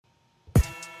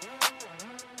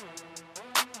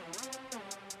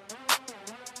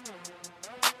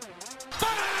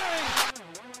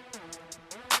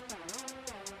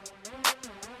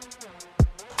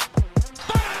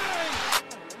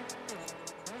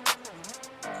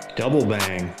Double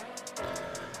bang.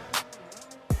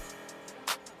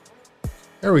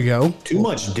 There we go. Too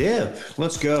much dip.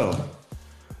 Let's go.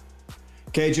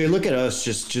 KJ, look at us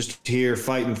just here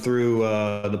fighting through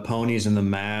the ponies and the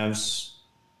Mavs.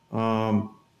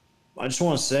 I just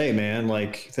want to say, man,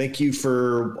 like, thank you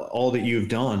for all that you've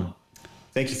done.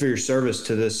 Thank you for your service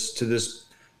to this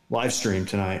live stream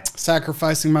tonight.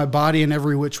 Sacrificing my body in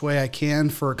every which way I can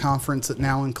for a conference that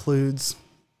now includes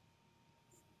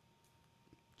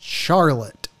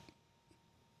Charlotte.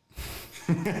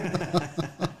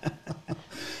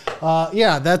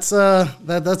 Yeah, that's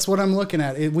what I'm looking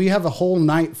at. We have a whole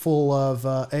night full of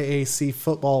AAC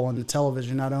football on the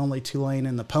television, not only Tulane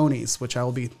and the Ponies, which I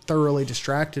will be thoroughly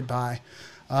distracted by,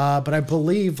 but I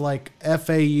believe like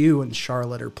FAU and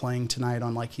Charlotte are playing tonight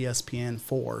on like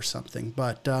ESPN4 or something.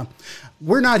 But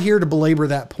we're not here to belabor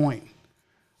that point.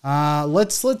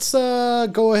 Let's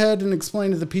go ahead and explain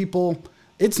to the people.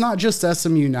 It's not just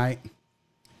SMU night.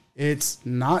 It's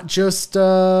not just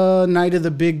night of the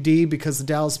Big D because the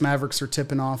Dallas Mavericks are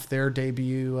tipping off their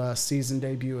season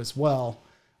debut as well.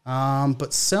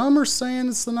 But some are saying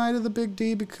it's the night of the Big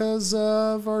D because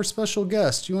of our special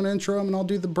guest. You want to intro him and I'll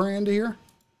do the brand here?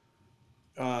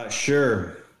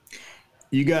 Sure.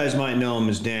 You guys might know him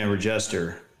as Dan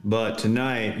Regester, but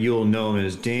tonight you'll know him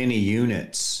as Danny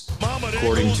Units,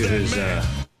 according to his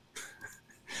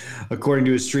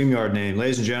StreamYard name.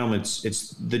 Ladies and gentlemen,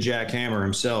 it's the Jackhammer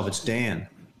himself. It's Dan.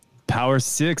 Power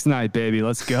 6 night, baby.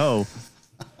 Let's go.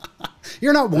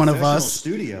 You're not one of us.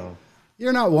 Studio.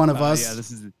 You're not one of us. Yeah,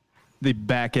 this is the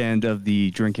back end of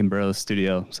the Drinking Bros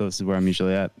studio, so this is where I'm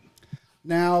usually at.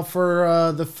 Now,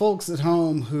 for the folks at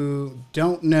home who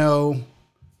don't know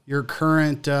your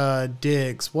current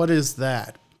digs, what is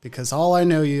that? Because all I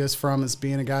know you is from is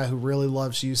being a guy who really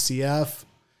loves UCF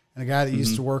and a guy that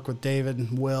used to work with David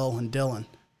and Will and Dylan.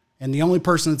 And the only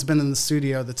person that's been in the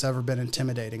studio that's ever been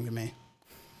intimidating to me.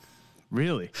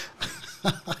 Really?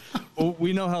 Well,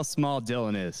 we know how small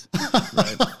Dylan is,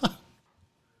 right?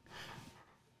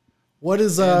 What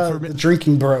is the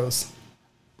Drinking Bros?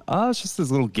 It's just this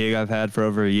little gig I've had for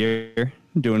over a year,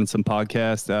 doing some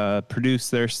podcasts, produce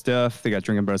their stuff. They got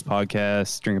Drinking Bros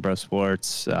podcast, Drinking Bros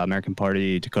Sports, American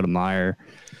Party, Dakota Meyer.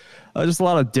 Just a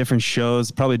lot of different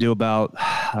shows. Probably do about,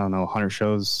 100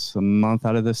 shows a month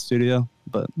out of this studio.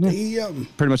 But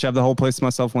pretty much have the whole place to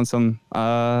myself once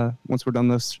we're done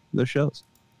those shows.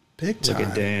 Big time. Look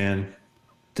at Dan.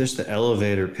 Just the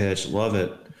elevator pitch. Love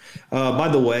it. By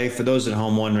the way, for those at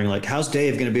home wondering, like, how's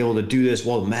Dave going to be able to do this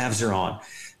while the Mavs are on?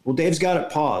 Well, Dave's got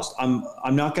it paused. I'm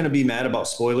not going to be mad about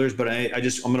spoilers, but I'm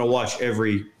going to watch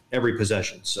every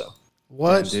possession. So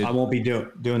what? I won't be doing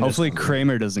Hopefully this.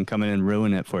 Kramer doesn't come in and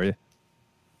ruin it for you.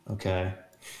 Okay.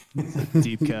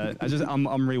 Deep cut. I'm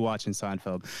rewatching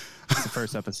Seinfeld. It's the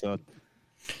first episode.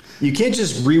 You can't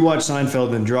just rewatch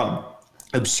Seinfeld and drop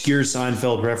obscure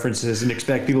Seinfeld references and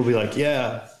expect people to be like,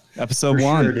 yeah, episode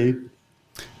 1. sure, dude.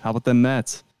 How about the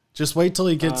Mets? Just wait till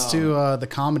he gets to the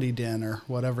Comedy Den or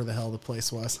whatever the hell the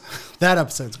place was. That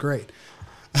episode's great.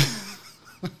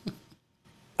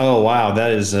 Oh, wow.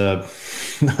 That is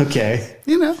okay.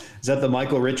 You know. Is that the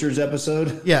Michael Richards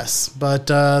episode? Yes, but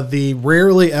the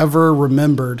rarely ever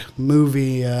remembered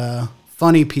movie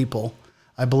Funny People,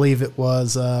 I believe it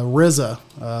was RZA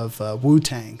of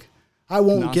Wu-Tang. I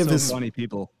won't Not give so his... funny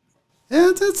people.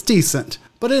 It's decent.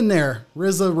 But in there,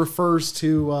 RZA refers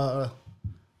to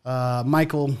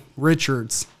Michael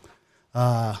Richards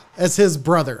as his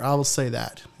brother. I will say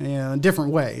that. In a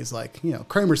different way. He's like,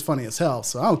 Kramer's funny as hell,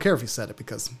 so I don't care if he said it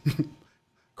because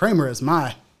Kramer is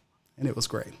my... And it was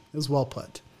great. It was well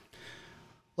put.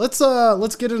 Let's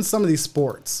get into some of these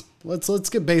sports. Let's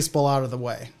get baseball out of the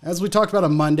way. As we talked about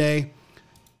on Monday,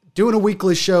 doing a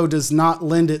weekly show does not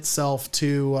lend itself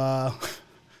to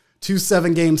 2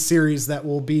 7-game series that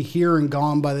will be here and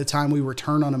gone by the time we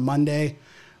return on a Monday.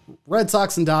 Red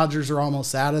Sox and Dodgers are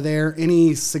almost out of there.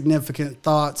 Any significant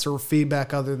thoughts or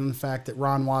feedback other than the fact that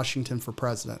Ron Washington for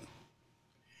president?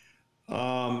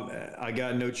 I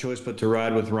got no choice but to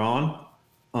ride with Ron.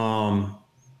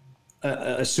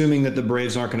 Assuming that the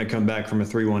Braves aren't going to come back from a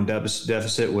 3-1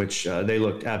 deficit, which they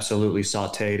looked absolutely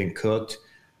sauteed and cooked,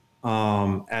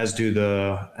 as do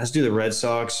the Red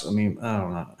Sox. I mean, I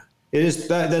don't know. It is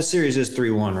that series is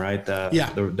 3-1, right?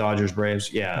 The Dodgers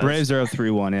Braves. Yeah, Braves are up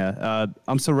 3-1. Yeah,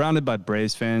 I'm surrounded by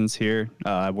Braves fans here.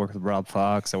 I work with Rob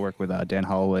Fox. I work with Dan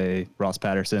Holloway, Ross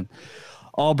Patterson.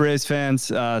 All Braves fans,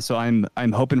 so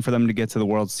I'm hoping for them to get to the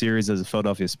World Series as a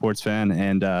Philadelphia sports fan,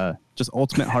 and just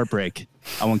ultimate heartbreak.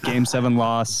 I want Game 7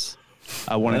 loss.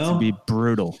 I want it to be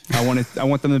brutal. I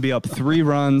want them to be up 3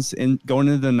 runs going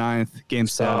into the 9th, Game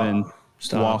 7,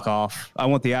 walk off. I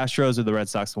want the Astros or the Red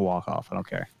Sox to walk off. I don't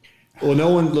care. Well, no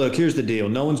one. Look, here's the deal.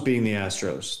 No one's beating the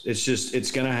Astros.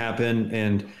 It's going to happen.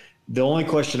 And the only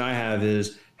question I have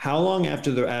is, how long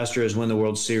after the Astros win the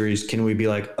World Series can we be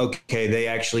like, okay, they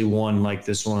actually won like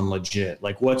this one legit?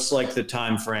 Like, what's like the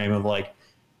time frame of like,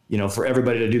 for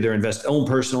everybody to do their own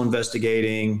personal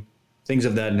investigating, things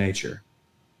of that nature?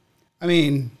 I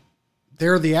mean,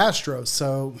 they're the Astros.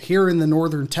 So here in the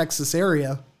northern Texas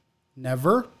area,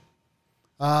 never.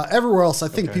 Everywhere else, I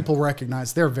think people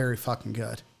recognize they're very fucking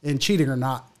good. And cheating or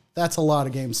not, that's a lot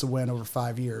of games to win over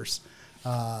 5 years.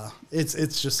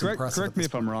 It's just impressive. Correct me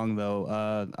if I'm wrong,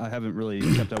 though. I haven't really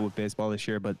kept up with baseball this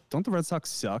year, but don't the Red Sox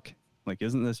suck? Like,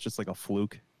 isn't this just like a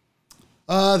fluke?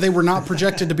 They were not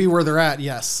projected to be where they're at.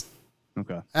 Yes.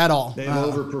 Okay. At all. They've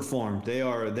overperformed. They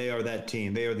are that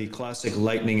team. They are the classic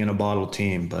lightning in a bottle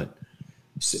team, but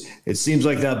it seems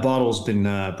like that bottle's been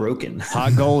broken.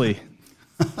 Hot goalie.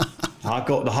 The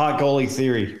hot goalie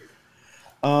theory.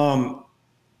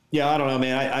 Yeah, I don't know,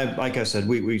 man. I like I said,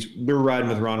 we're riding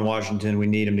with Ron Washington. We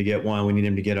need him to get one. We need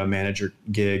him to get a manager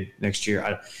gig next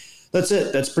year. That's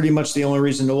it. That's pretty much the only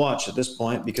reason to watch at this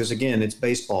point, because again, it's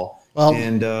baseball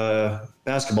and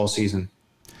basketball season.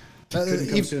 Couldn't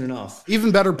come soon enough.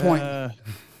 Even better point.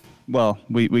 Well,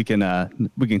 we can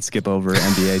skip over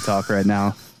NBA talk right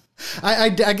now. I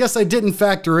guess I didn't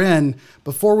factor in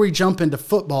before we jump into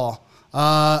football.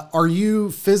 Are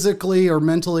you physically or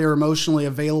mentally or emotionally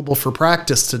available for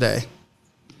practice today?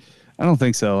 I don't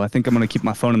think so. I think I'm going to keep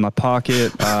my phone in my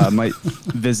pocket. I might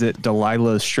visit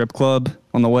Delilah's strip club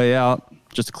on the way out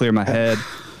just to clear my head.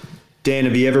 Dan,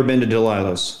 have you ever been to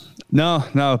Delilah's?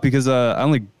 No, because I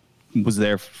only was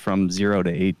there from 0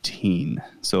 to 18.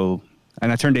 So,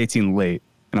 and I turned 18 late,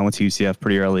 and I went to UCF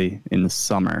pretty early in the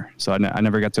summer. So I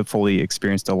never got to fully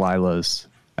experience Delilah's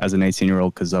as an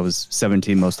 18-year-old because I was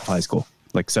 17 most of high school,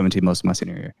 like 17 most of my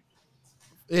senior year.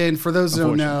 And for those who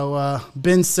don't know,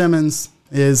 Ben Simmons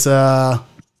is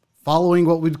following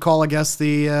what we'd call, I guess,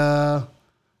 the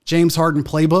James Harden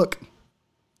playbook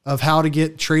of how to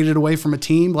get traded away from a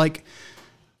team. Like,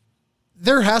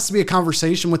 there has to be a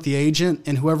conversation with the agent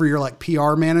and whoever your like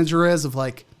PR manager is of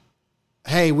like,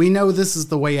 hey, we know this is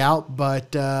the way out,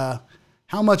 but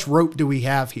how much rope do we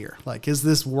have here? Like, is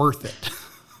this worth it?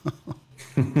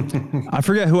 I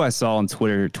forget who I saw on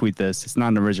Twitter tweet this. It's not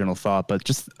an original thought, but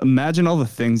just imagine all the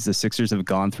things the Sixers have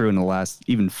gone through in the last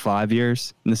even 5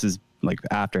 years. And this is like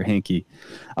after Hinkie.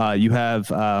 You have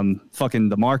fucking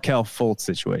the Markelle Fultz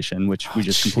situation, which we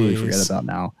just completely forget about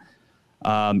now.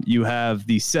 You have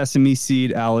the sesame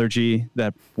seed allergy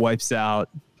that wipes out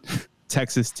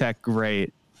Texas Tech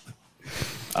great.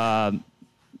 Who I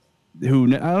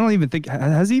don't even think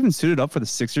has he even suited up for the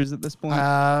Sixers at this point.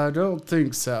 I don't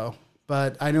think so,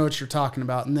 but I know what you're talking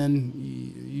about. And then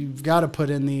you've got to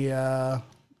put in the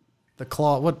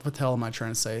claw. What the hell am I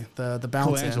trying to say? The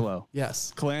bounce. Colangelo.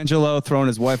 Yes. Colangelo throwing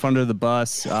his wife under the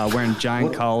bus, wearing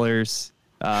giant collars,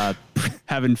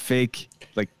 having fake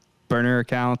like burner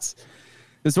accounts.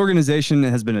 This organization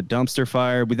has been a dumpster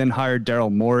fire. We then hired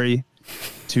Daryl Morey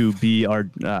to be our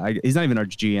he's not even our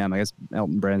GM. I guess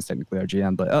Elton Brand's technically our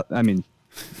GM, but I mean,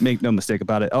 make no mistake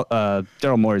about it.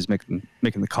 Daryl Morey's making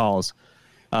the calls.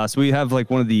 So we have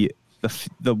like one of the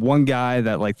one guy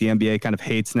that like the NBA kind of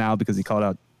hates now because he called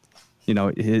out,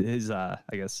 his I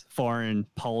guess foreign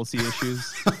policy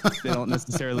issues they don't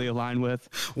necessarily align with.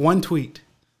 One tweet.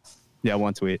 Yeah,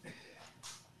 one tweet.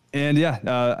 And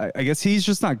I guess he's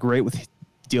just not great with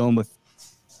dealing with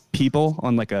people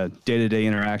on like a day-to-day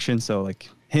interaction. So like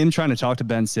him trying to talk to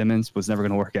Ben Simmons was never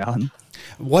going to work out.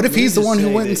 What if he's the one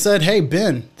who went and said, hey,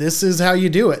 Ben, this is how you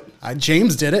do it.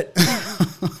 James did it.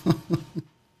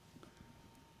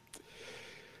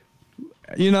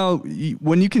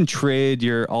 When you can trade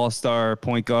your all-star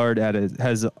point guard at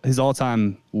has his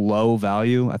all-time low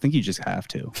value, I think you just have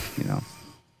to,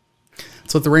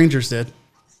 That's what the Rangers did.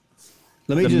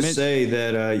 Let me just say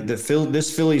that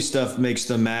this Philly stuff makes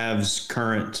the Mavs'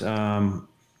 current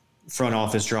front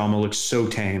office drama look so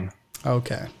tame.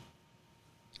 Okay.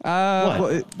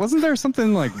 Wasn't there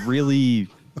something like really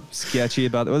sketchy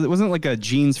about it? Wasn't like a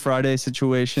Jeans Friday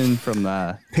situation from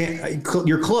the...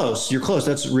 You're close. You're close.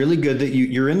 That's really good that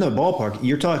you're in the ballpark.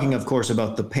 You're talking, of course,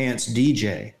 about the Pants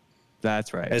DJ.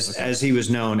 That's right. As he was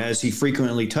known, as he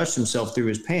frequently touched himself through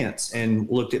his pants and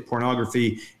looked at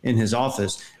pornography in his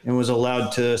office and was allowed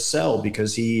to sell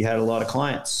because he had a lot of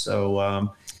clients.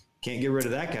 So can't get rid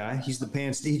of that guy. He's the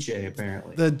Pants DJ,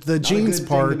 apparently. The jeans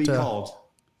part.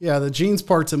 The jeans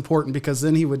part's important because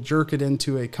then he would jerk it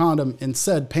into a condom in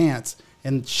said pants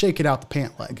and shake it out the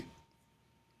pant leg.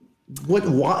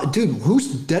 What? Dude,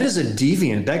 that is a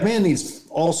deviant. That man needs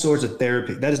all sorts of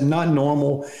therapy. That is not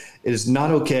normal. It is not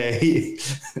okay.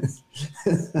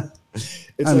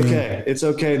 okay. It's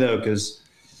okay though, because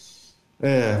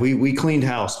we cleaned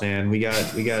house, man. We got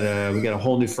a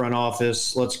whole new front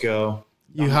office. Let's go.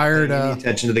 You hired any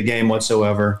attention to the game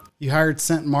whatsoever. You hired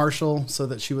Cent Marshall so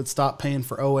that she would stop paying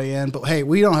for OAN. But hey,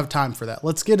 we don't have time for that.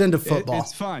 Let's get into football.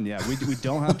 It's fun, yeah. We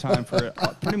don't have time for it.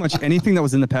 Pretty much anything that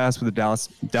was in the past with the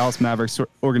Dallas Mavericks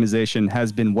organization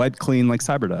has been wiped clean like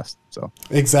cyber dust. So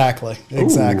exactly. Ooh,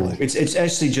 it's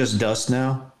actually just dust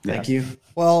now. Thank you.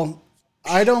 Well,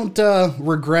 I don't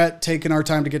regret taking our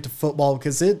time to get to football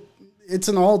because it's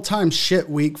an all-time shit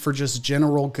week for just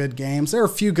general good games. There are a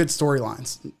few good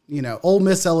storylines. Ole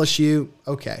Miss, LSU,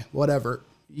 okay, whatever.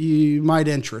 You might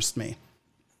interest me.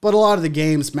 But a lot of the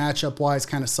games, matchup-wise,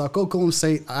 kind of suck. Oklahoma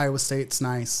State, Iowa State's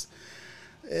nice.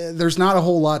 There's not a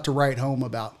whole lot to write home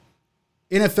about.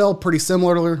 NFL, pretty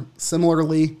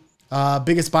similarly.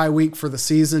 Biggest bye week for the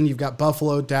season. You've got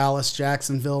Buffalo, Dallas,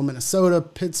 Jacksonville, Minnesota,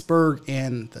 Pittsburgh,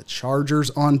 and the Chargers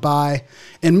on bye.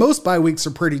 And most bye weeks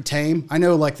are pretty tame. I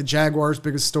know like the Jaguars'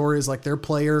 biggest story is like their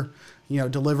player,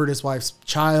 delivered his wife's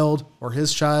child or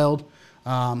his child.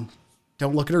 Don't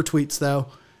look at her tweets though.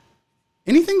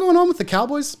 Anything going on with the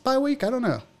Cowboys bye week? I don't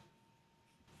know.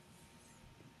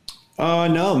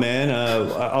 No, man.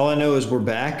 All I know is we're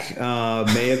back.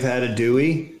 May have had a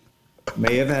Dewey.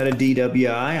 May have had a DWI.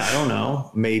 I don't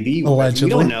know. Maybe.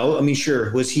 Allegedly. We don't know. I mean,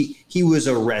 sure. He was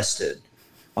arrested.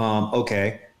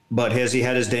 Okay. But has he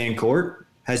had his day in court?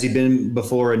 Has he been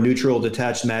before a neutral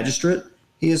detached magistrate?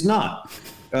 He has not.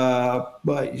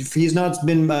 But he's not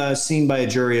been seen by a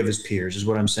jury of his peers, is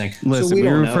what I'm saying. Listen, so we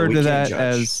refer to that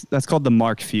judge. that's called the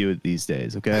Mark Feud these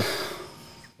days, okay?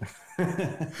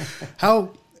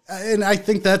 And I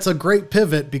think that's a great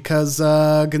pivot because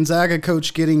Gonzaga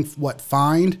coach getting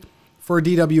fined for a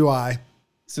DWI.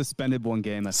 Suspended one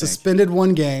game, I think. Suspended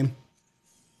one game.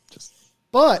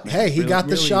 But hey, he got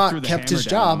the shot, kept his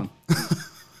job.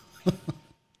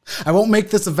 I won't make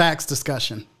this a Vax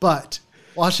discussion, but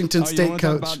Washington State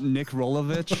coach. Talk about Nick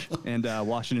Rolovich and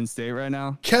Washington State right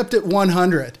now? Kept it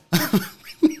 100.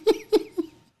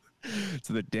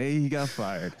 To the day he got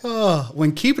fired.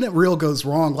 When keeping it real goes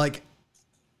wrong, like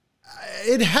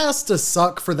it has to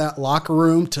suck for that locker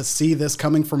room to see this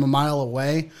coming from a mile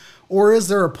away. Or is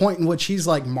there a point in which he's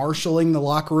like marshaling the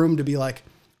locker room to be like,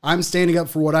 I'm standing up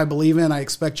for what I believe in. I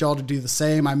expect y'all to do the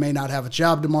same. I may not have a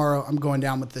job tomorrow. I'm going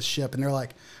down with this ship. And they're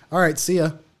like, all right, see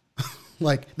ya.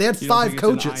 Like they had 5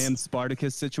 coaches. It's an I am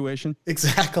Spartacus situation.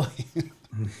 Exactly.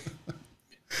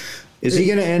 Is he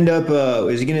going to end up?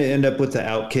 Is he going to end up with the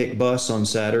Outkick bus on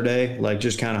Saturday? Like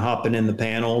just kind of hopping in the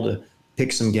panel to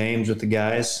pick some games with the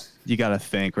guys? You got to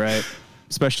think, right?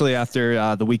 Especially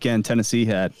after the weekend Tennessee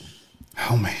had.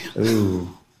 Oh man.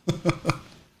 Ooh.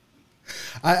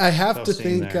 I have to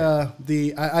think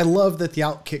I love that the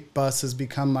Outkick bus has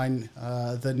become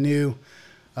the new.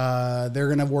 They're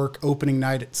going to work opening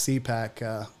night at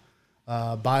CPAC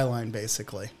byline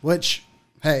basically. Which,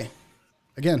 hey,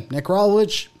 again, Nick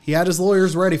Rolovich, he had his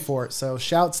lawyers ready for it. So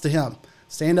shouts to him.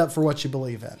 Stand up for what you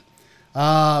believe in.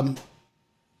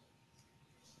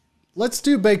 Let's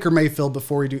do Baker Mayfield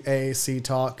before we do AAC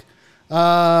talk.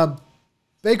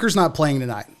 Baker's not playing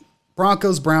tonight.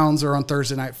 Broncos, Browns are on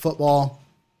Thursday Night Football.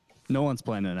 No one's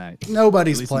playing tonight.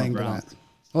 Nobody's playing tonight.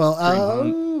 Well,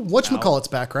 whatchamacallit's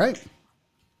back, right?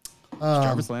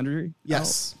 Jarvis Landry?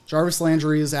 Yes. Oh. Jarvis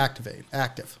Landry is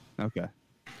active. Okay.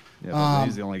 Yeah,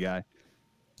 he's the only guy.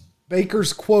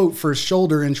 Baker's quote for his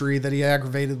shoulder injury that he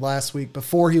aggravated last week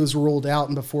before he was ruled out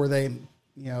and before they,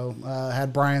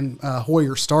 had Brian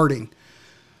Hoyer starting,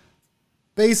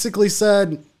 basically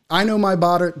said, I know my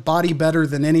body better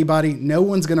than anybody. No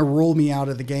one's going to rule me out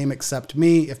of the game except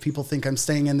me. If people think I'm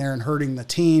staying in there and hurting the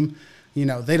team,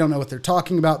 they don't know what they're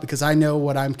talking about because I know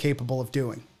what I'm capable of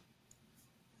doing.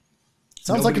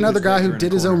 Sounds like another guy who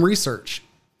did his own research.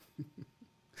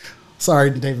 Sorry,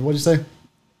 David, what did you say?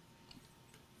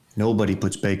 Nobody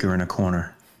puts Baker in a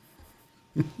corner.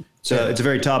 So it's a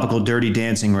very topical Dirty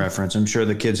Dancing reference. I'm sure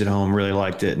the kids at home really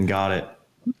liked it and got it.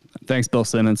 Thanks, Bill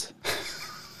Simmons.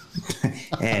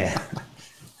 Yeah.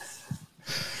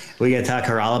 We got to talk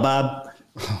Haralabob?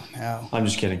 Oh, no. I'm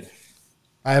just kidding.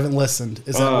 I haven't listened.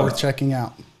 Is that worth checking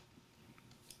out?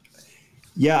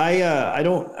 Yeah, I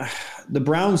don't. The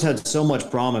Browns had so much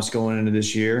promise going into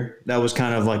this year. That was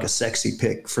kind of like a sexy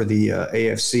pick for the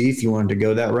AFC if you wanted to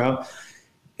go that route.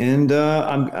 And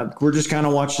we're just kind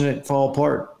of watching it fall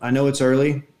apart. I know it's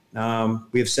early.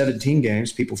 We have 17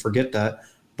 games. People forget that.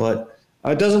 But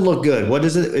it doesn't look good. What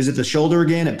is it? Is it the shoulder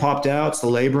again? It popped out. It's the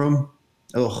labrum.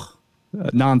 Ugh.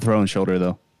 Non-thrown shoulder,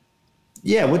 though.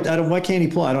 Yeah. Why can't he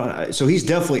play? So he's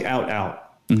definitely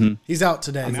out. He's out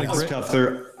today. I mean, I was tough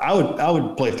through. I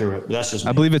would play through it, but that's just me.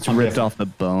 I believe it's I'm ripped different. off the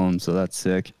bone, so that's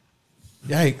sick.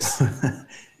 Yikes.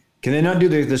 Can they not do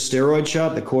the steroid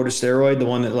shot, the corticosteroid, the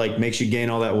one that like makes you gain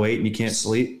all that weight and you can't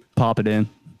sleep? Pop it in.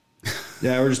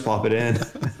 Yeah, or just pop it in.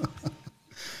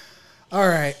 All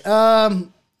right.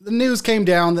 The news came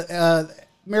down that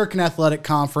American Athletic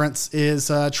Conference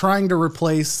is trying to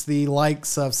replace the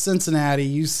likes of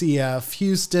Cincinnati, UCF,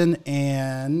 Houston,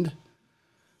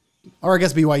 or I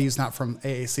guess BYU's not from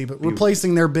AAC, but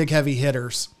replacing their big heavy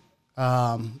hitters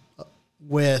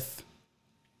with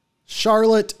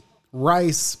Charlotte,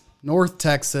 Rice, North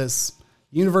Texas,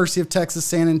 University of Texas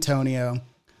San Antonio,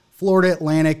 Florida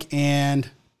Atlantic, and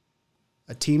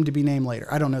a team to be named later.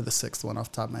 I don't know the sixth one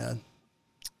off the top of my head.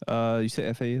 You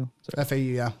say FAU? Sorry. FAU,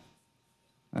 yeah.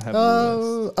 I have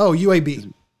the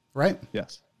UAB, right?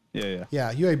 Yes. Yeah.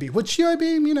 Yeah, UAB. Which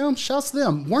UAB, shouts to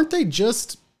them. Weren't they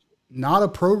just not a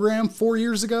program 4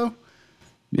 years ago?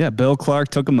 Yeah, Bill Clark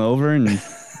took them over and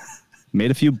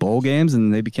made a few bowl games,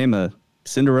 and they became a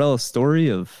Cinderella story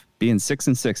of being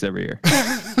 6-6 every year.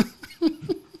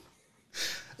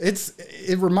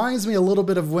 It reminds me a little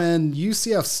bit of when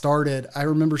UCF started. I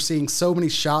remember seeing so many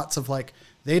shots of like,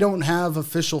 they don't have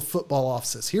official football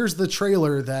offices. Here's the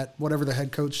trailer that whatever the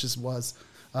head coach was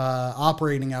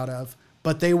operating out of,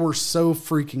 but they were so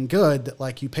freaking good that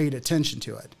like you paid attention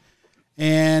to it.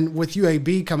 And with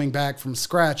UAB coming back from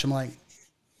scratch, I'm like,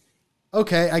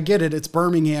 okay, I get it. It's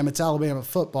Birmingham. It's Alabama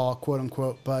football, quote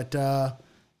unquote. But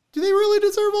do they really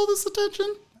deserve all this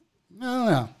attention?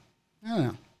 I don't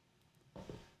know.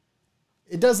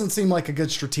 It doesn't seem like a good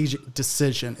strategic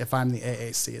decision if I'm the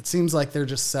AAC. It seems like they're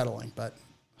just settling, but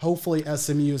hopefully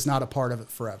SMU is not a part of it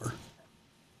forever.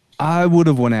 I would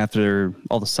have went after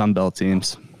all the Sun Belt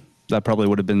teams. That probably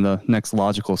would have been the next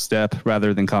logical step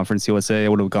rather than Conference USA. I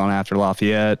would have gone after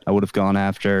Lafayette. I would have gone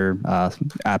after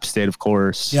App State, of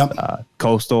course. Yep.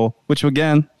 Coastal, which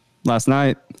again, last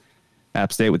night,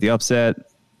 App State with the upset.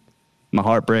 My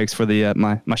heart breaks for the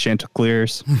my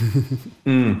Chanticleers.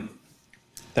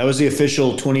 That was the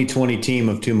official 2020 team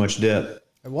of Too Much Dip.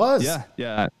 It was.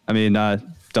 Yeah. I mean,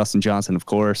 Dustin Johnson, of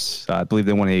course. I believe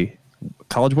they won a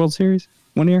College World Series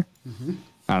one year.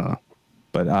 I don't know.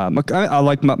 But I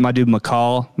like my dude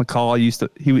McCall. McCall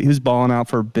he was balling out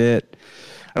for a bit.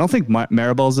 I don't think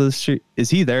Maribel's this year. Is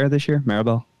he there this year,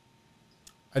 Maribel?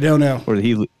 I don't know. Or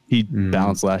he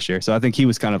bounced last year. So I think he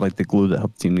was kind of like the glue that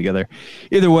helped the team together.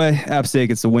 Either way, App State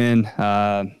gets the win.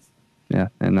 Yeah,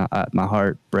 and my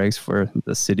heart breaks for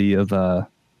the city of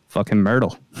fucking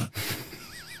Myrtle.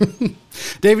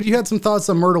 David, you had some thoughts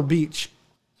on Myrtle Beach.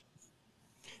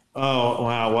 Oh,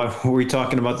 wow. What, were we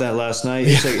talking about that last night?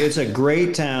 It's a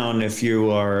great town if you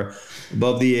are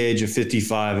above the age of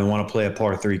 55 and want to play a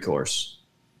par 3 course,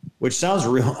 which sounds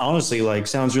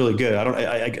sounds really good. I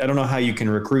don't know how you can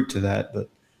recruit to that, but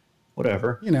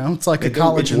whatever. It's like a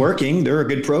college. It's working. They're a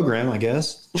good program, I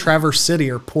guess. Traverse City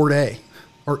or Port A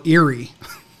or Erie.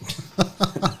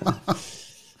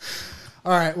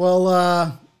 All right.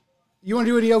 Well, you want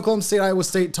to do any Oklahoma State, Iowa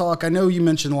State talk? I know you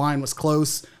mentioned the line was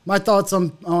close. My thoughts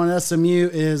on SMU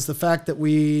is the fact that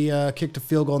we kicked a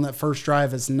field goal on that first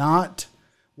drive is not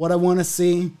what I want to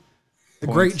see. The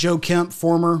great Joe Kemp,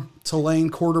 former Tulane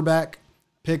quarterback,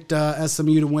 picked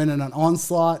SMU to win in an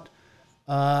onslaught.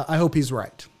 I hope he's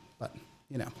right, but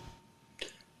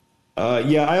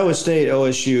Yeah, Iowa State,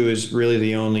 OSU is really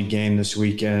the only game this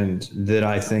weekend that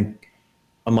I think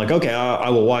I'm like, okay, I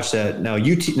will watch that. Now,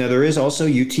 there is also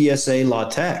UTSA La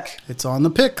Tech. It's on the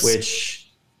picks.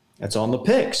 That's on the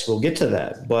picks. We'll get to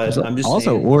that. But I'm just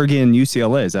also saying, Oregon,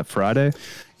 UCLA. Is that Friday?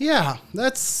 Yeah,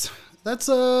 that's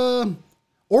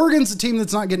Oregon's a team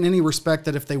that's not getting any respect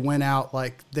that if they win out,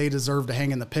 like they deserve to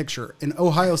hang in the picture. And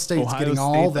Ohio State's getting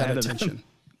all that attention.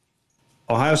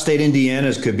 Ohio State,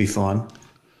 Indiana's could be fun.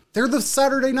 They're the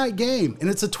Saturday night game,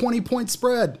 and it's a 20-point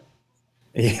spread.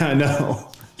 Yeah, I know.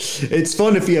 It's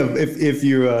fun if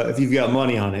you've got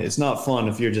money on it. It's not fun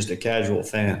if you're just a casual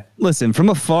fan. Listen, from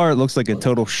afar, it looks like a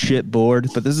total shit board,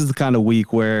 but this is the kind of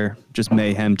week where just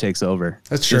mayhem takes over.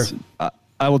 That's true.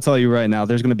 I will tell you right now,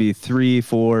 there's going to be 3,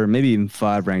 4, maybe even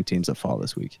 5 ranked teams that fall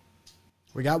this week.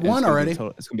 We got one already. It's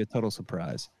going to be a total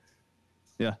surprise.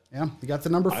 Yeah. Yeah, we got the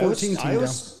number 14 team down.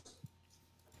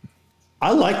 I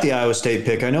like the Iowa State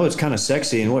pick. I know it's kind of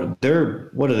sexy. And what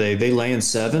are they? They laying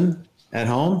 7 at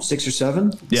home, 6 or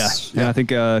 7? Yeah. I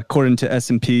think according to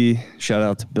S&P, shout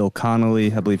out to Bill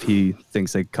Connolly. I believe he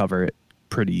thinks they cover it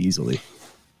pretty easily.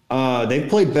 They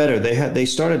played better.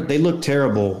 They looked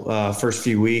terrible first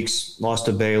few weeks. Lost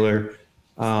to Baylor,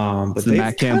 but the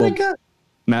Matt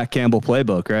Campbell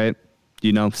playbook, right?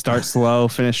 start slow,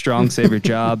 finish strong, save your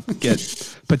job,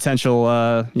 get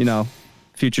potential,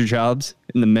 future jobs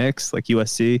in the mix like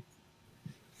USC.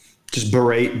 Just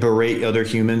berate other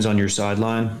humans on your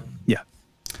sideline. Yeah.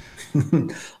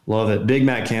 Love it. Big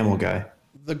Matt Campbell guy.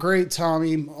 The great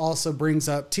Tommy also brings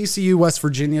up TCU West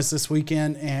Virginia's this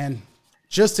weekend. And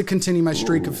just to continue my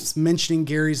streak of mentioning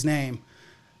Gary's name,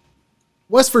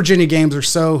 West Virginia games are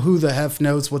so who the F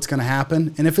knows what's going to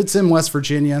happen. And if it's in West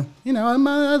Virginia,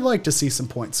 I'd like to see some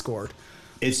points scored.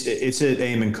 It's at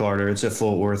Amon Carter. It's at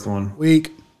Fort Worth one.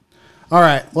 Week. All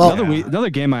right. Well, another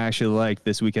game I actually like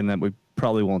this weekend that we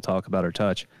probably won't talk about or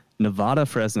touch. Nevada,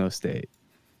 Fresno State.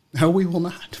 No, we will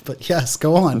not. But yes,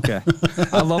 go on. Okay.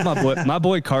 I love my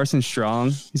boy Carson Strong.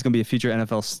 He's going to be a future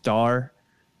NFL star.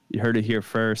 You heard it here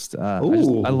first. I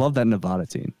love that Nevada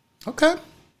team. Okay.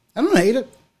 I don't hate it.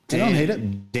 I don't hate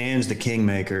it. Dan's the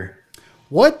kingmaker.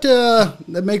 What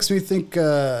that makes me think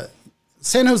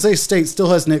San Jose State still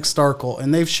has Nick Starkel,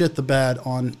 and they've shit the bed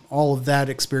on all of that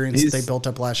experience that they built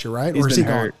up last year, right? Or is he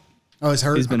gone? Oh, he's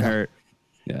hurt? He's been hurt.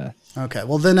 Yeah. Okay.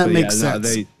 Well, then that makes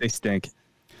sense. No, they stink.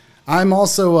 I'm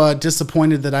also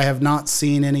disappointed that I have not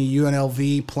seen any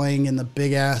UNLV playing in the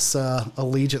big-ass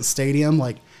Allegiant Stadium.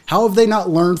 Like, how have they not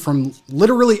learned from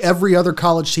literally every other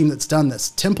college team that's done this,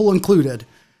 Temple included?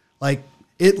 Like,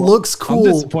 it looks cool.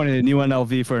 I'm disappointed in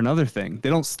UNLV for another thing. They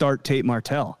don't start Tate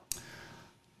Martell.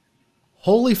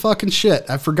 Holy fucking shit.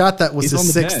 I forgot that was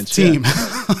his sixth team.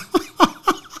 Yeah.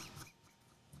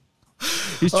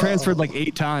 He's transferred like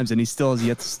 8 times, and he still has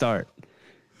yet to start.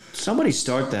 Somebody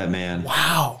start that man.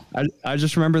 Wow. I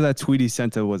just remember that tweet he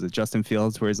sent to, was it Justin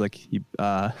Fields, where he's like, you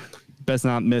best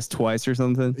not miss twice or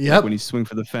something. Yep. Like when you swing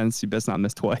for the fence, you best not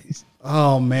miss twice.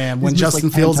 Oh, man. When Justin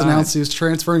Fields announced he was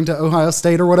transferring to Ohio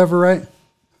State or whatever, right?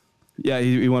 Yeah,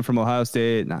 he went from Ohio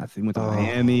State. He went to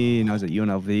Miami, and I was at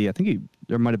UNLV. I think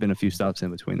there might have been a few stops in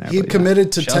between there. He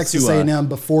committed to Texas A&M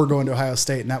before going to Ohio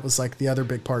State, and that was like the other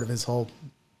big part of his whole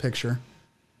picture.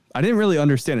 I didn't really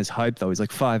understand his hype, though. He's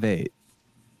like 5'8".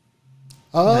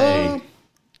 Hey.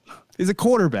 He's a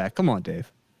quarterback. Come on, Dave.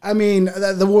 I mean,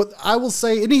 I will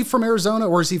say, isn't he from Arizona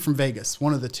or is he from Vegas?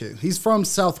 One of the two. He's from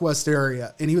Southwest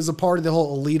area, and he was a part of the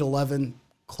whole Elite 11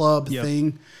 club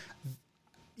thing.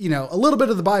 A little bit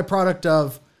of the byproduct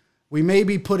of we may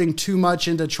be putting too much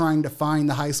into trying to find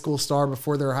the high school star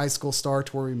before they're a high school star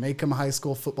to where we make them a high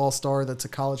school football star that's a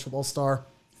college football star.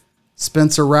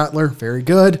 Spencer Rattler, very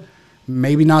good.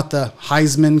 Maybe not the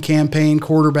Heisman campaign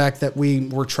quarterback that we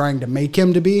were trying to make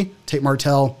him to be. Tate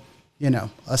Martell,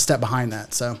 a step behind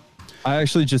that. So I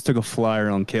actually just took a flyer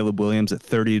on Caleb Williams at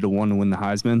 30-1 to win the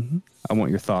Heisman. I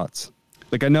want your thoughts.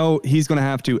 Like, I know he's going to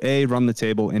have to A, run the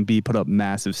table, and B, put up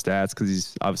massive stats because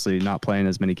he's obviously not playing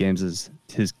as many games as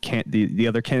the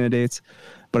other candidates.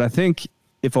 But I think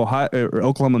if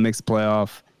Oklahoma makes the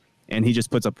playoff and he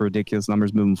just puts up ridiculous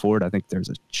numbers moving forward, I think there's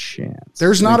a chance.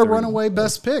 There's not a runaway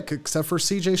best pick except for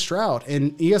C.J. Stroud,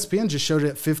 and ESPN just showed it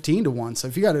at 15-1. So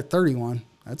if you got it at 31,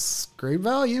 that's great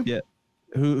value. Yeah.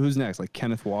 Who's next? Like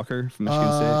Kenneth Walker from Michigan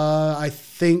State? I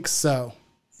think so.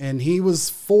 And he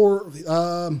was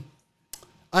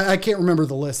I can't remember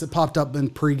the list. It popped up in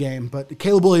pregame, but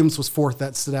Caleb Williams was 4th.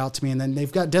 That stood out to me. And then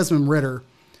they've got Desmond Ridder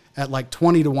at like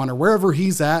 20-1 or wherever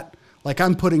he's at. Like,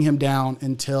 I'm putting him down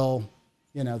until,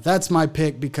 that's my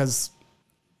pick because,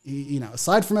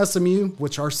 aside from SMU,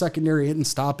 which our secondary isn't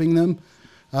stopping them,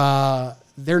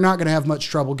 they're not going to have much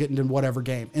trouble getting to whatever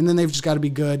game. And then they've just got to be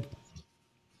good.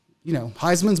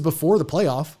 Heisman's before the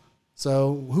playoff.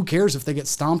 So who cares if they get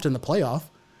stomped in the playoff?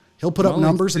 He'll put up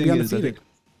numbers and be undefeated.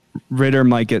 Ritter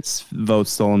might get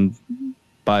votes stolen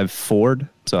by Ford,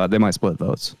 so they might split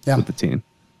votes with the team.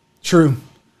 True.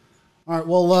 All right,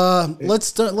 well,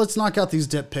 let's knock out these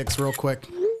dip picks real quick.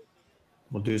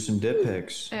 We'll do some dip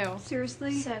picks. Ew.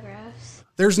 Seriously? So gross.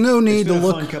 There's no need to look.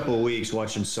 It's been a fun couple of weeks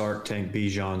watching Sark tank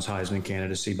Bijan's Heisman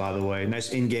candidacy, by the way. Nice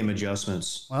in-game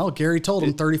adjustments. Well, Gary told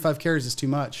him 35 carries is too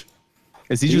much.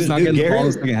 Is he just not getting the ball in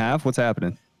the second half? What's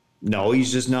happening? No,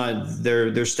 he's just not.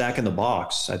 They're stacking the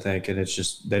box, I think, and it's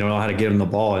just they don't know how to get him the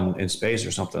ball in space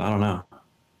or something. I don't know.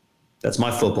 That's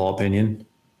my football opinion.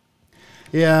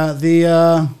 Yeah,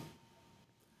 the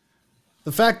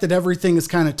fact that everything has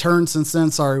kind of turned since then.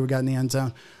 Sorry, we got in the end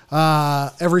zone.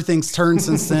 Everything's turned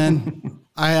since then.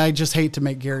 I just hate to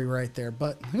make Gary right there,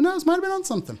 but who knows? Might have been on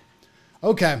something.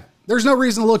 Okay. There's no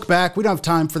reason to look back. We don't have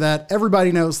time for that.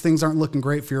 Everybody knows things aren't looking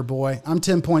great for your boy. I'm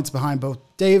 10 points behind both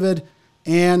David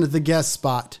and the guest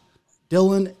spot.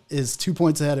 Dylan is 2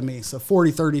 points ahead of me. So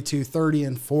 40, 32, 30,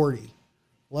 and 40.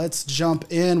 Let's jump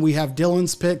in. We have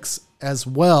Dylan's picks as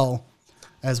well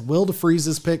as Will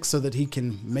DeFreeze's picks so that he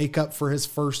can make up for his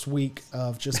first week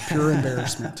of just pure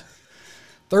embarrassment.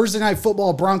 Thursday Night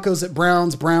Football, Broncos at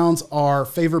Browns. Browns are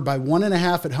favored by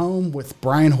 1.5 at home with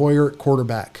Brian Hoyer at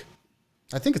quarterback.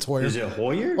 I think it's Hoyer. Is it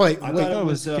Hoyer? Wait, I wait. thought it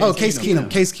was Case Keenum.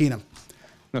 Case Keenum.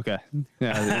 Okay.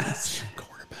 Yeah.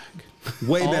 Quarterback.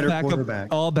 Way better quarterback.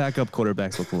 All backup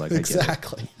quarterbacks look alike.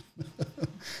 Exactly.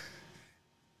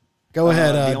 Go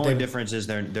ahead. The only David. difference is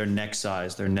their neck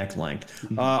size, their neck length.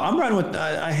 I'm running with.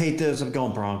 I hate this. I'm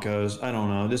going Broncos. I don't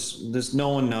know. This. No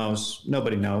one knows.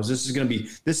 Nobody knows. This is gonna be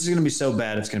so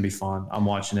bad. It's gonna be fun. I'm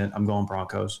watching it. I'm going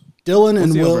Broncos. Dylan What's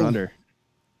and the Will. over-under?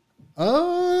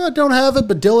 I don't have it,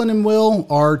 but Dylan and Will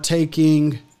are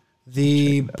taking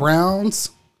the Browns.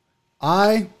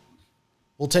 I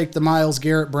will take the Myles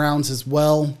Garrett Browns as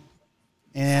well,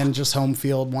 and just home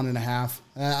field 1.5.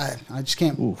 I just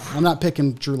can't. Oof. I'm not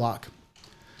picking Drew Lock.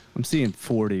 I'm seeing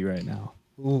 40 right now.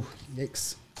 Ooh,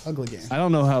 yikes! Ugly game. I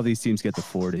don't know how these teams get to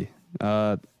 40.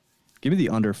 Give me the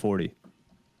under 40.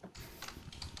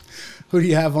 Who do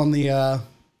you have on the I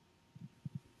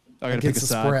gotta pick a against the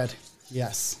side. spread?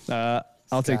 Yes,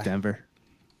 I'll take guy. Denver.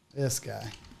 this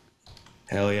guy.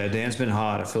 Hell yeah, Dan's been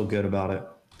hot. I feel good about it.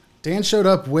 Dan showed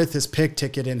up with his pick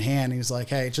ticket in hand. He was like,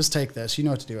 "Hey, just take this. You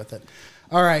know what to do with it."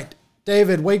 All right,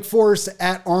 David, Wake Forest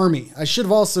at Army. I should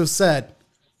have also said,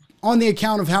 on the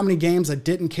account of how many games I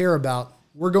didn't care about,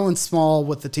 we're going small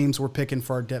with the teams we're picking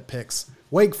for our dip picks.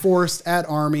 Wake Forest at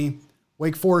Army.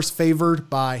 Wake Forest favored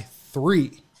by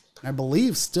 3. I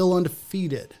believe still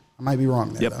undefeated. I might be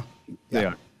wrong there, Yep. though. They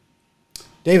are.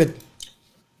 David.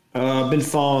 I've been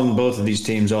following both of these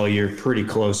teams all year pretty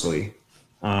closely.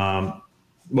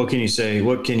 What can you say?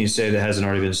 What can you say that hasn't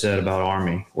already been said about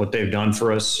Army? What they've done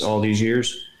for us all these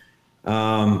years?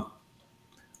 I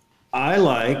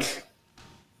like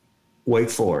Wake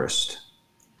Forest.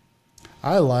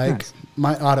 I like Nice.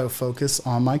 my autofocus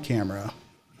on my camera.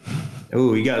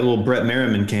 Oh, you got a little Brett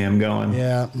Merriman cam going.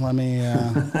 Yeah, let me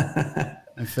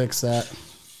fix that.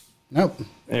 Nope.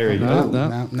 There you go.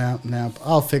 No.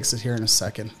 I'll fix it here in a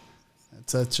second.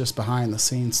 It's just behind the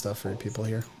scenes stuff for people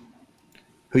here.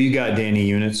 Who you got, Danny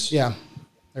Units? Yeah,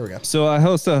 there we go. So I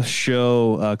host a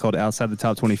show called Outside the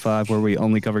Top 25 where we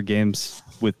only cover games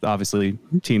with obviously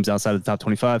teams outside of the top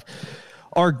 25.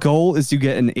 Our goal is to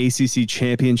get an ACC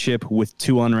championship with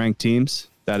 2 unranked teams.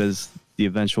 That is the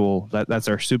eventual. That's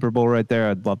our Super Bowl right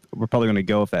there. We're probably going to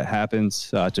go if that happens.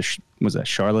 Was that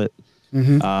Charlotte?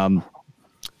 Mm-hmm.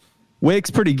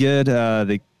 Wake's pretty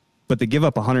good. But they give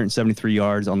up 173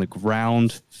 yards on the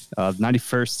ground,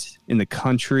 91st in the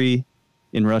country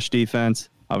in rush defense.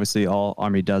 Obviously, all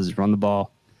Army does is run the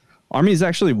ball. Army is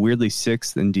actually weirdly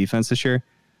 6th in defense this year.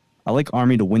 I like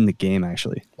Army to win the game,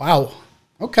 actually. Wow.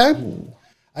 Okay. Ooh.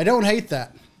 I don't hate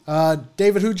that.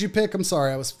 David, who'd you pick? I'm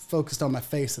sorry, I was focused on my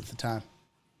face at the time.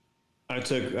 I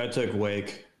took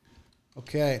Wake.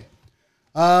 Okay.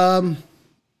 Yeah,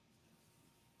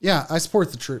 I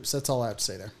support the troops. That's all I have to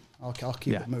say there. I'll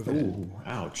keep it moving. Ooh,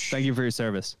 ouch. Thank you for your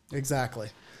service. Exactly.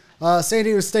 San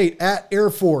Diego State at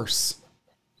Air Force.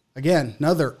 Again,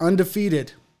 another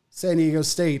undefeated San Diego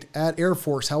State at Air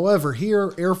Force. However,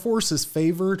 here Air Force is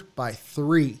favored by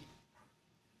 3.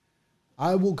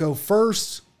 I will go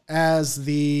first as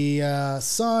the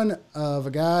son of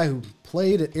a guy who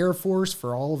played at Air Force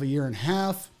for all of a year and a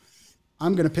half.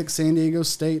 I'm going to pick San Diego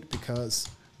State because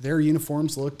their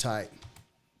uniforms look tight.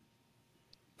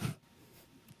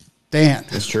 Dan.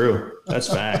 It's true. That's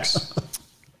facts.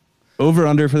 Over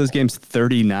under for this game's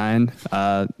 39.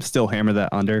 Still hammer that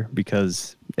under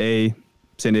because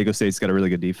San Diego State's got a really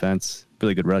good defense,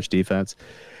 really good rush defense.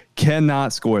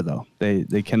 Cannot score though. They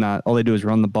cannot. All they do is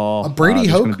run the ball. A Brady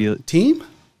Hoke team,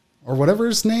 or whatever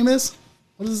his name is.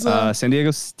 What is San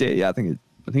Diego State? Yeah, I think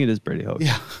it is Brady Hoke.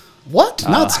 Yeah. What?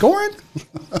 Not scoring?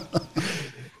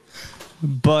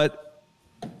 But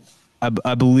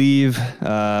I believe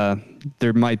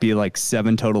there might be like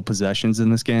 7 total possessions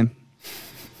in this game.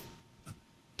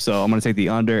 So I'm going to take the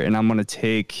under, and I'm going to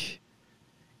take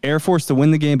Air Force to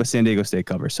win the game, but San Diego State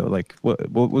covers. So, like,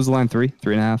 what was the line? 3?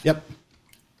 3.5? Yep.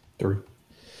 3.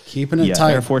 Keeping it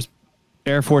tight.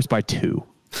 Air Force by 2.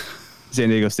 San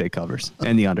Diego State covers.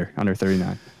 And the under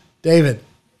 39. David.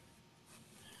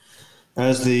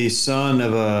 As the son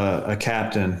of a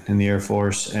captain in the Air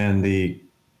Force and the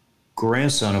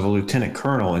grandson of a lieutenant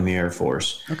colonel in the Air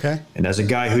Force. Okay. And as a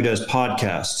guy who does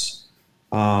podcasts,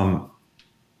 I'm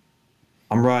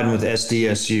riding with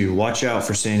SDSU. Watch out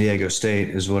for San Diego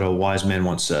State is what a wise man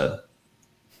once said.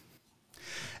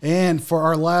 And for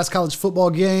our last college football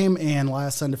game and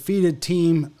last undefeated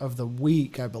team of the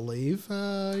week, I believe.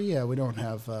 We don't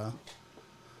have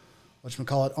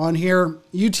whatchamacallit, on here.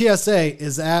 UTSA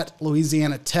is at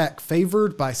Louisiana Tech,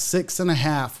 favored by 6.5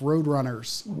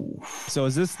 Roadrunners. So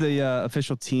is this the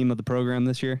official team of the program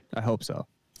this year? I hope so.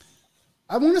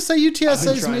 I want to say UTSA's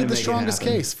trying to made the make it strongest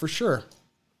happen. case, for sure.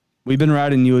 We've been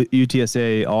riding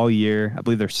UTSA all year. I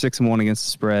believe they're 6-1 against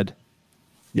the spread.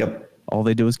 Yep. All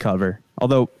they do is cover.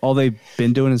 Although all they've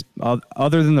been doing is,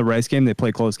 other than the Rice game, they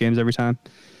play close games every time.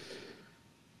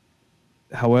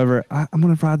 However, I'm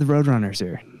going to ride the Roadrunners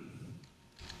here.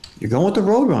 You're going with the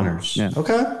Roadrunners. Yeah.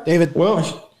 Okay. David.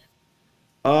 Well,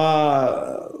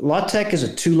 La Tech is a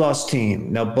 2-loss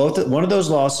team. Now, one of those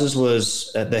losses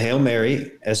was at the Hail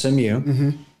Mary,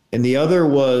 SMU, and the other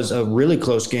was a really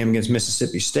close game against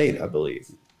Mississippi State, I believe.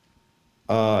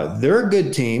 They're a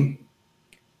good team.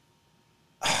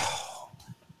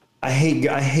 I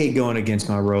hate going against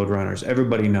my Roadrunners.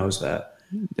 Everybody knows that.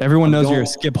 Everyone knows you're a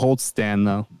Skip Holtz stan,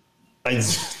 though.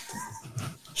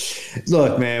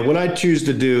 Look, man, what I choose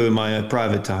to do in my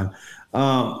private time.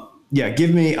 I'm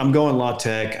going La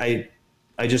Tech.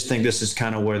 I just think this is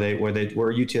kind of where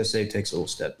UTSA takes a little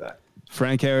step back.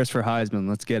 Frank Harris for Heisman.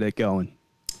 Let's get it going.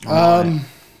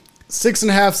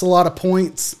 6.5 is a lot of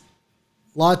points.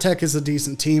 La Tech is a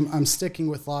decent team. I'm sticking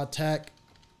with La Tech.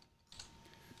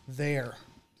 There.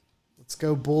 Let's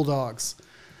go Bulldogs.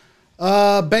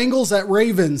 Bengals at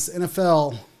Ravens,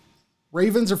 NFL.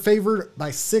 Ravens are favored by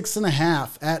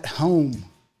 6.5 at home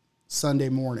Sunday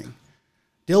morning.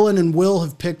 Dylan and Will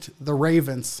have picked the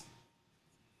Ravens.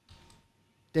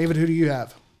 David, who do you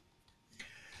have?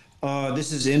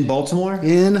 This is in Baltimore?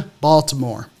 In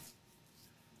Baltimore.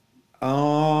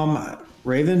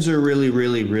 Ravens are really,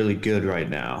 really, really good right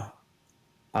now.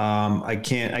 I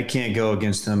can't go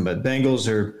against them, but Bengals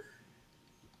are.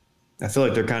 I feel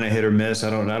like they're kind of hit or miss. I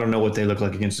don't know what they look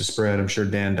like against the spread. I'm sure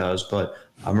Dan does, but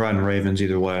I'm riding Ravens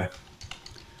either way.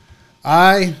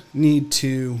 I need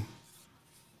to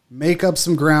make up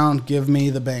some ground. Give me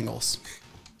the Bengals.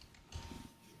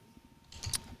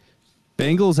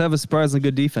 Bengals have a surprisingly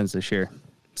good defense this year.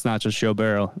 It's not just Joe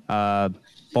Burrow.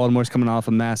 Baltimore's coming off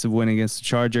a massive win against the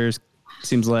Chargers.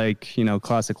 Seems like,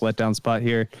 classic letdown spot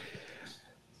here.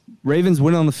 Ravens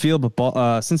win on the field,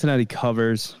 but Cincinnati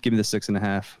covers. Give me the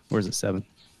 6.5. Or is it 7?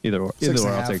 Either or. Either or,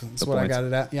 I'll take That's the what points. I got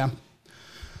it at, yeah.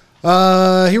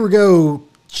 Here we go.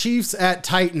 Chiefs at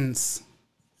Titans.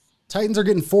 Titans are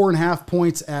getting 4.5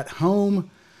 points at home.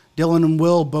 Dylan and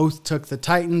Will both took the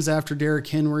Titans after Derrick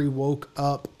Henry woke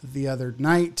up the other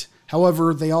night.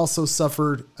 However, they also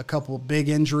suffered a couple of big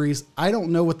injuries. I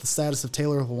don't know what the status of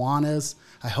Taylor Lewan is.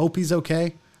 I hope he's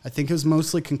okay. I think it was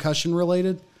mostly concussion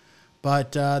related.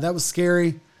 But that was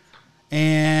scary.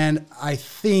 And I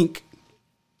think,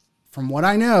 from what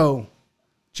I know,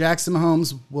 Jackson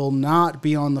Mahomes will not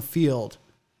be on the field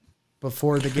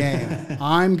before the game.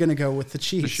 I'm going to go with the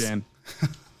Chiefs. For shame.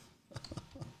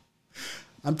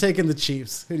 I'm taking the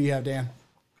Chiefs. Who do you have, Dan?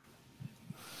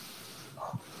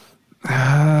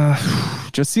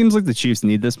 Just seems like the Chiefs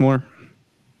need this more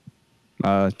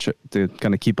to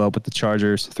kind of keep up with the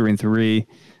Chargers, 3-3.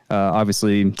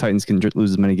 Obviously, Titans can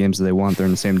lose as many games as they want. They're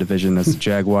in the same division as the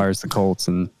Jaguars, the Colts,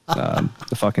 and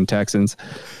the fucking Texans.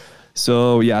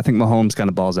 So, yeah, I think Mahomes kind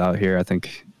of balls out here. I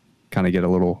think kind of get a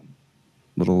little,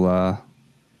 I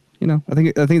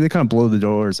think they kind of blow the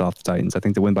doors off the Titans. I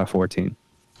think they win by 14.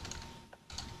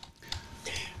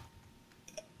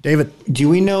 David. So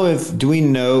we know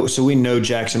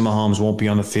Jackson Mahomes won't be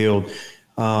on the field.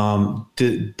 But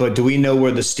do we know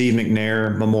where the Steve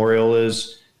McNair Memorial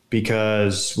is?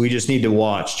 Because we just need to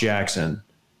watch Jackson,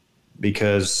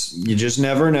 because you just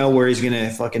never know where he's going to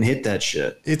fucking hit that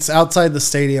shit. It's outside the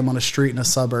stadium on a street in a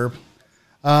suburb.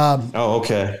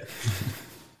 Okay.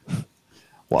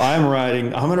 Well,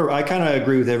 I kind of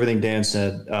agree with everything Dan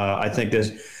said. I think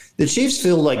the Chiefs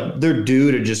feel like they're due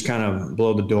to just kind of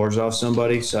blow the doors off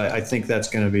somebody. So I think that's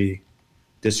going to be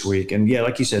this week. And yeah,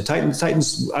 like you said, Titans,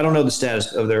 I don't know the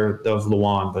status of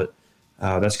Lewan, but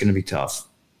that's going to be tough.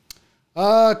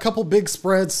 A couple big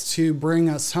spreads to bring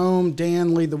us home.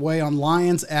 Dan, lead the way on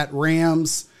Lions at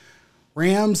Rams.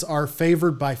 Rams are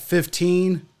favored by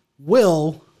 15.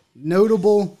 Will,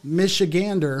 notable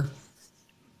Michigander,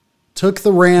 took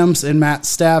the Rams and Matt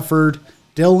Stafford.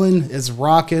 Dylan is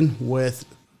rocking with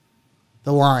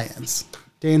the Lions.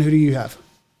 Dan, who do you have?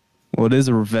 Well, it is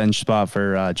a revenge spot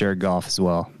for Jared Goff as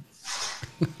well.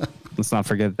 Let's not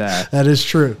forget that. That is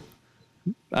true.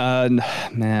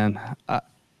 Man,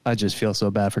 I just feel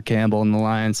so bad for Campbell and the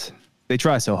Lions. They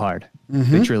try so hard.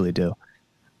 They truly do.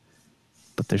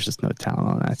 But there's just no talent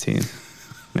on that team.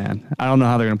 Man, I don't know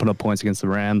how they're going to put up points against the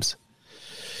Rams.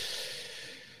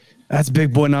 That's a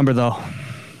big boy number, though.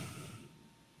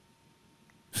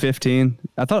 15.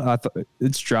 I thought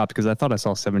it's dropped because I thought I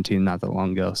saw 17 not that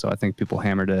long ago. So I think people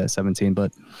hammered it at 17.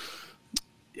 But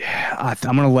yeah,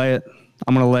 I'm gonna lay it.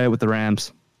 I'm gonna lay it with the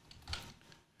Rams.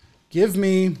 Give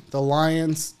me the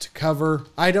Lions to cover.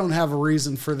 I don't have a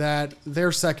reason for that.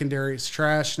 Their secondary is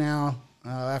trash now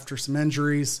after some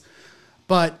injuries.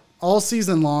 But all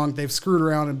season long, they've screwed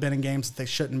around and been in games that they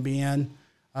shouldn't be in.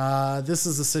 This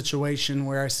is a situation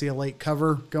where I see a late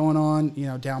cover going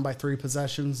on, down by 3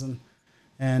 possessions and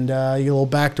you get a little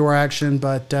backdoor action.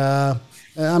 But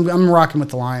I'm rocking with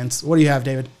the Lions. What do you have,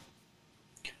 David?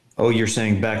 Oh, you're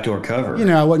saying backdoor cover.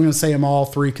 I wasn't going to say them all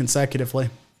 3 consecutively.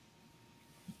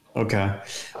 Okay.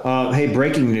 Hey,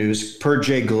 breaking news. Per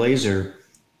Jay Glazer,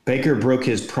 Baker broke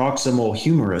his proximal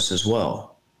humerus as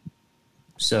well.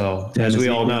 So, as we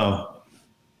all know,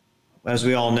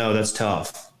 that's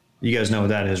tough. You guys know what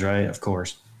that is, right? Of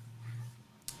course.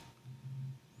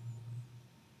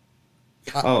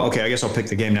 Oh, okay. I guess I'll pick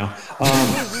the game now.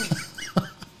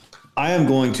 I am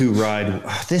going to ride.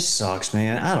 This sucks,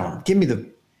 man. Give me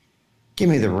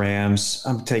the Rams.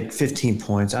 I'm take 15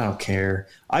 points. I don't care.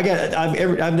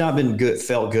 I've not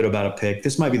felt good about a pick.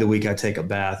 This might be the week I take a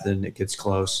bath and it gets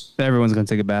close. Everyone's going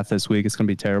to take a bath this week. It's going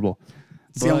to be terrible.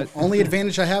 The only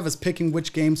advantage I have is picking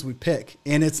which games we pick,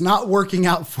 and it's not working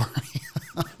out for me.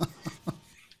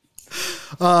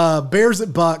 Bears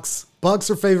at Bucks. Bucks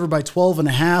are favored by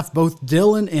 12.5. Both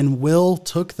Dylan and Will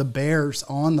took the Bears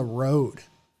on the road.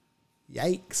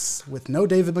 Yikes. With no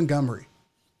David Montgomery.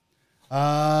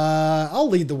 I'll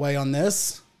lead the way on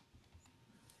this.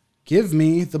 Give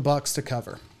me the Bucks to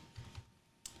cover.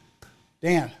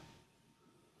 Dan.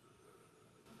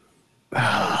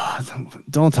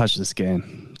 Don't touch this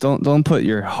game. Don't put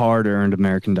your hard-earned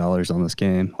American dollars on this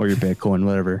game or your Bitcoin,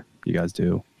 whatever you guys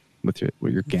do with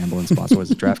your gambling sponsor.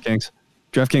 Was it DraftKings?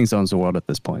 DraftKings owns the world at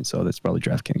this point, so that's probably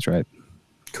DraftKings, right?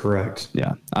 Correct.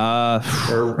 Yeah.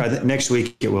 Or next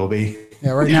week it will be.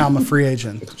 Yeah, right now I'm a free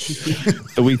agent.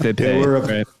 The week they pay.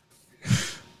 Right?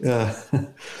 Yeah.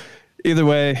 Either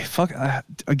way, fuck.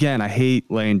 Again, I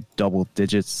hate laying double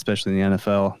digits, especially in the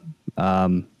NFL.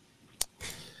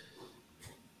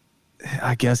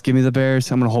 I guess give me the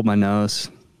Bears. I'm going to hold my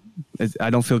nose. I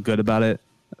don't feel good about it.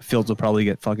 Fields will probably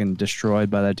get fucking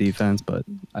destroyed by that defense, but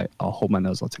I'll hold my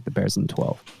nose. I'll take the Bears in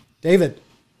 12. David.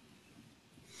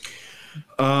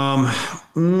 Yeah,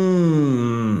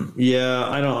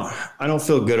 I don't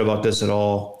feel good about this at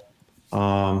all.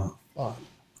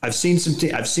 I've seen some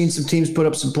teams put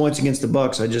up some points against the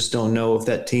Bucks. I just don't know if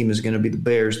that team is going to be the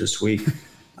Bears this week.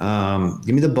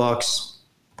 Give me the Bucks.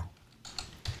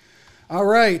 All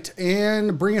right,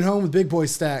 and bring it home with big boy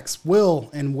stacks. Will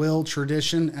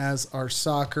tradition as our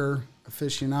soccer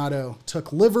aficionado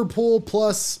took Liverpool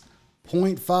plus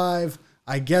 0.5.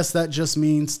 I guess that just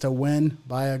means to win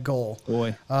by a goal.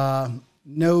 Boy.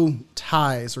 No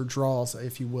ties or draws,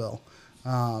 if you will.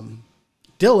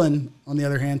 Dylan, on the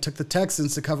other hand, took the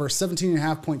Texans to cover a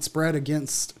 17.5-point spread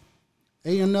against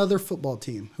another football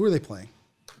team. Who are they playing?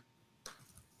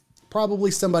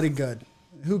 Probably somebody good.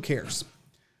 Who cares?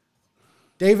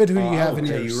 David, who do you have in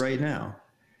yours? I'll tell you right now.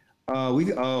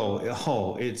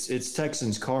 It's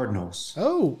Texans Cardinals.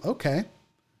 Oh, okay.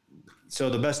 So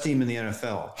the best team in the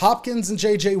NFL. Hopkins and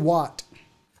J.J. Watt.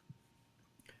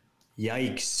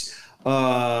 Yikes.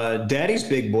 Daddy's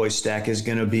big boy stack is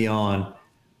going to be on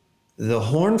the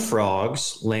Horned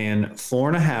Frogs land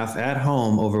 4.5 at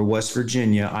home over West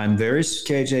Virginia. I'm very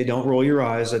KJ. Don't roll your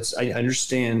eyes. I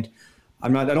understand. I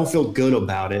don't feel good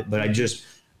about it, but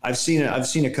I've seen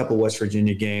a couple West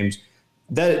Virginia games.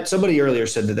 That somebody earlier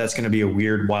said that's going to be a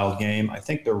weird, wild game. I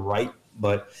think they're right,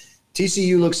 but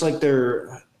TCU looks like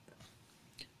they're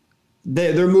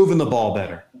moving the ball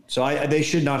better. So they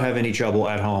should not have any trouble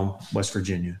at home, West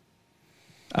Virginia.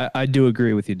 I do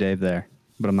agree with you, Dave, there,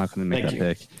 but I'm not going to make that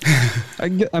pick. I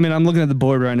mean, I'm looking at the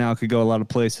board right now. It could go a lot of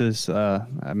places. I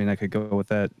could go with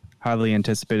that highly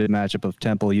anticipated matchup of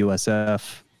Temple,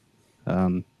 USF.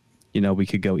 We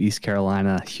could go East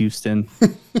Carolina, Houston.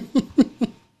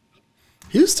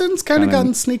 Houston's kind of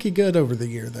gotten sneaky good over the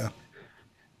year, though.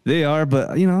 They are, but,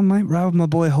 I might ride with my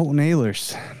boy Holton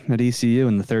Ahlers at ECU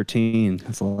in the 13.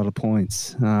 That's a lot of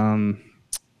points.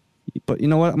 But you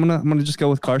know what? I'm gonna just go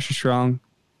with Carson Strong.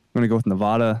 I'm going to go with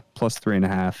Nevada plus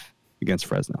 3.5 against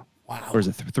Fresno. Wow. Or is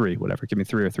it 3? Whatever. Give me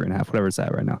 3 or 3.5, whatever it's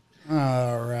at right now.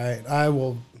 All right. I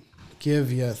will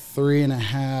give you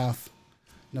 3.5.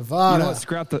 Nevada. You know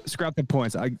what? Scrap the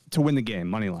points. To win the game,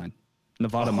 money line.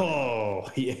 Nevada money.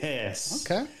 Oh, yes.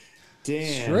 Okay.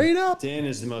 Dan. Straight up. Dan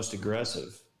is the most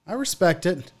aggressive. I respect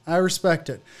it.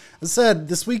 As I said,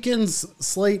 this weekend's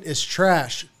slate is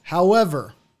trash.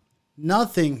 However,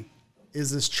 nothing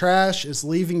is as trash as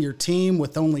leaving your team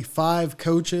with only 5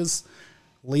 coaches,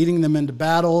 leading them into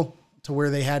battle to where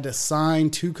they had to sign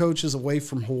 2 coaches away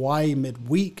from Hawaii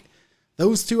midweek.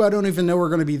 Those 2, I don't even know are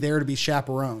going to be there to be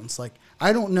chaperones. Like,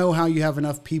 I don't know how you have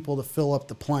enough people to fill up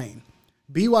the plane.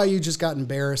 BYU just got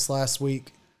embarrassed last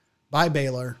week by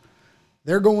Baylor.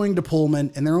 They're going to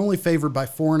Pullman, and they're only favored by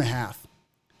 4.5.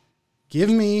 Give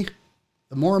me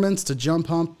the Mormons to jump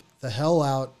hump the hell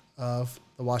out of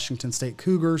the Washington State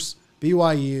Cougars.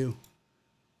 BYU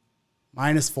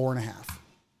minus 4.5.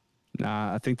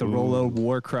 Nah, I think the Rolo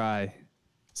war cry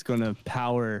is going to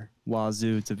power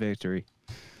Wazoo to victory.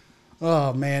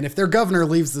 Oh, man, if their governor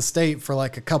leaves the state for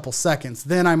like a couple seconds,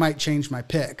 then I might change my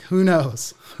pick. Who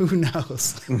knows? Who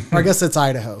knows? Or I guess it's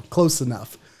Idaho. Close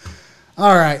enough.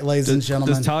 All right, ladies and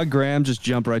gentlemen. Does Todd Graham just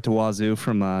jump right to Wazoo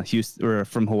from Houston or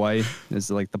from Hawaii?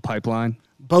 Is like the pipeline?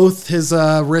 Both his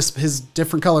his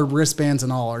different colored wristbands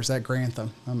and all are at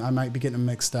Grantham. I might be getting them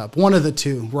mixed up. One of the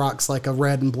 2 rocks like a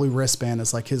red and blue wristband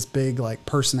as like his big like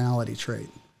personality trait.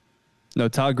 No,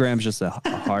 Todd Graham's just a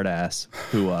hard ass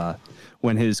who,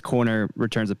 when his corner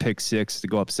returns a pick 6 to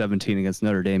go up 17 against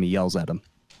Notre Dame, he yells at him.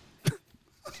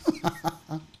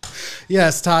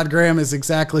 Yes, Todd Graham is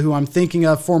exactly who I'm thinking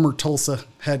of, former Tulsa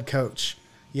head coach.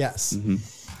 Yes.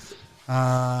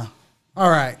 Mm-hmm. All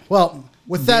right. Well,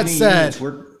 with that said,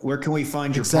 where can we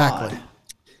find your pod?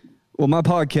 Well, my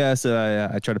podcast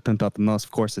I try to pimp out the most,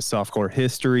 of course, is Softcore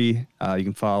History. You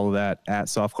can follow that at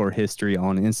Softcore History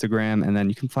on Instagram, and then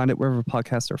you can find it wherever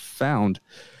podcasts are found.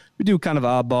 We do kind of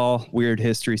oddball, weird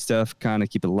history stuff, kind of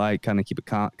keep it light, kind of keep it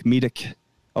comedic.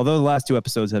 Although the last 2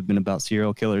 episodes have been about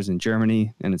serial killers in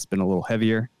Germany, and it's been a little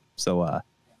heavier. So,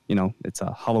 it's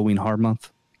a Halloween horror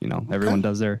month. Everyone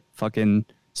does their fucking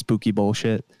spooky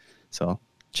bullshit. So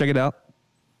check it out.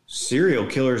 Serial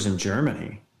killers in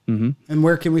Germany. Mm-hmm. And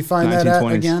where can we find that at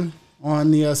again?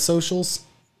 On the socials?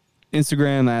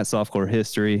 Instagram at Softcore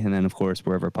History, and then, of course,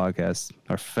 wherever podcasts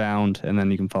are found. And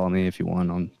then you can follow me if you want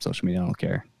on social media. I don't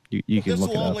care. You can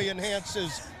look it up. This will only enhance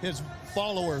his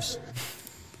followers.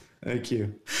 Thank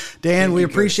you. Dan, we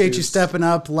appreciate you stepping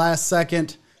up last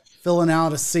second, filling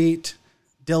out a seat.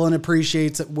 Dylan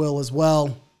appreciates it. Will as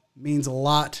well. Means a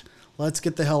lot. Let's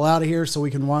get the hell out of here so we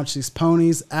can watch these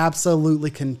ponies absolutely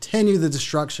continue the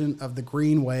destruction of the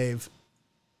green wave.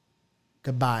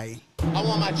 Goodbye. I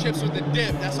want my chips with the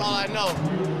dip. That's all I know.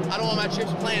 I don't want my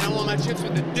chips plain. I want my chips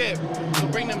with the dip. So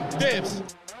bring them dips.